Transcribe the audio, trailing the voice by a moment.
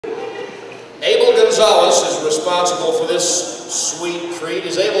Gonzalez is responsible for this sweet treat.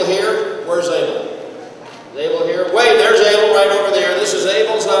 Is Abel here? Where's Abel? Is Abel here? Wait, there's Abel right over there. This is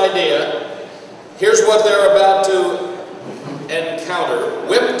Abel's idea. Here's what they're about to encounter.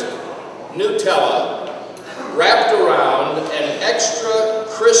 Whipped Nutella wrapped around an extra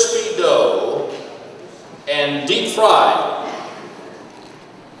crispy dough and deep fried.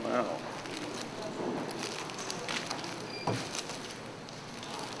 Wow.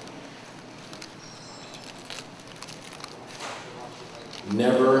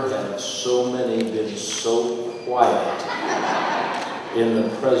 Never have so many been so quiet in the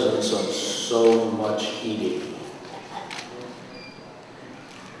presence of so much eating.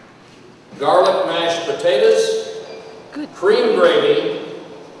 Garlic mashed potatoes, cream gravy,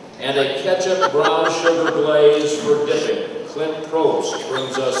 and a ketchup brown sugar glaze for dipping. Clint Probst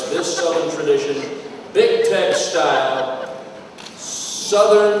brings us this Southern tradition, Big Tex style,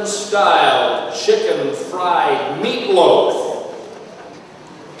 Southern style chicken fried meatloaf.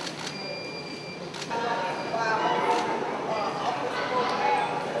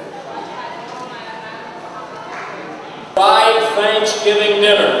 Fried Thanksgiving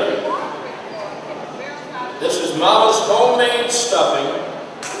dinner. This is Mama's homemade stuffing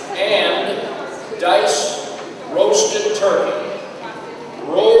and diced roasted turkey,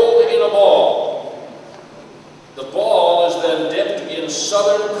 rolled in a ball. The ball is then dipped in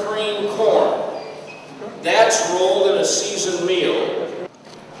Southern cream corn. That's rolled in a seasoned meal.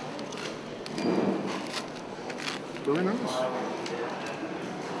 Very nice.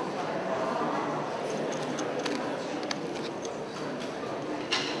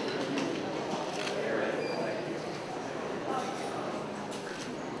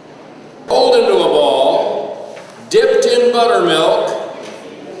 Rolled into a ball, dipped in buttermilk,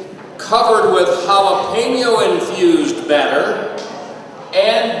 covered with jalapeno-infused batter,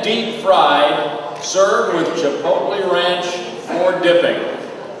 and deep fried, served with chipotle ranch for dipping.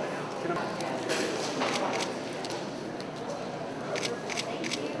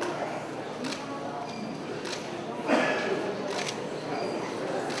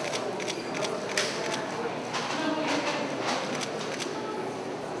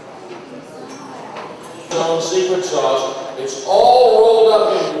 Own secret sauce. It's all rolled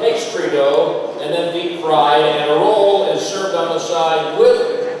up in pastry dough and then deep fried, and a roll is served on the side with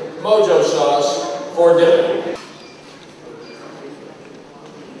mojo sauce for dipping.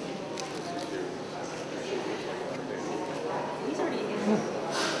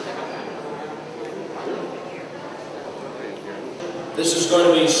 This is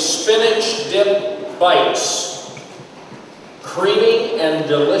going to be spinach dip bites. Creamy and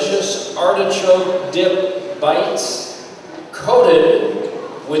delicious artichoke dip bites coated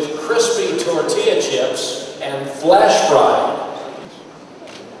with crispy tortilla chips and flash fried.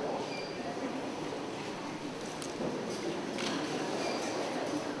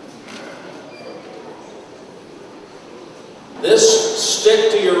 This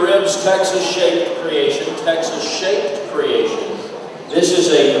stick to your ribs Texas-shaped creation, this is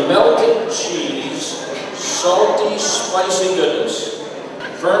a melted cheese, salty, spicy goodness.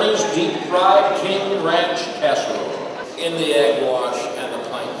 Fernie's deep fried King Ranch casserole in the egg wash and the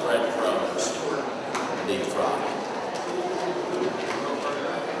plain breadcrumbs, deep fried.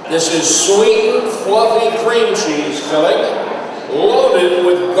 This is sweetened, fluffy cream cheese filling, loaded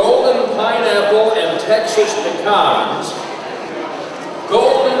with golden pineapple and Texas pecans,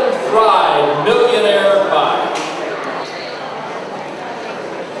 golden fried millionaire pie.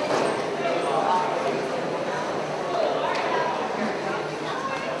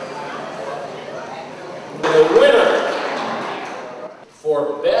 The winner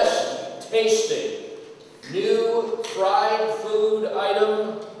for best tasting new fried food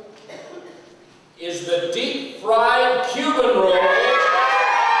item is the deep fried Cuban roll.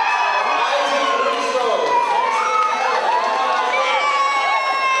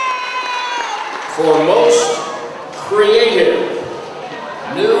 For most creative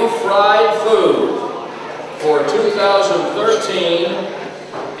new fried food for 2013,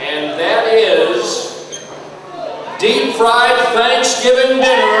 and that is deep fried Thanksgiving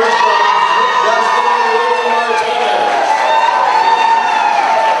dinner from Justin and Lou Martinez.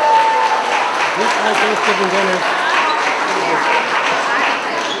 Deep fried Thanksgiving dinner.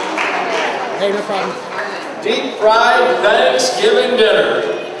 Hey, no problem. Deep fried Thanksgiving dinner.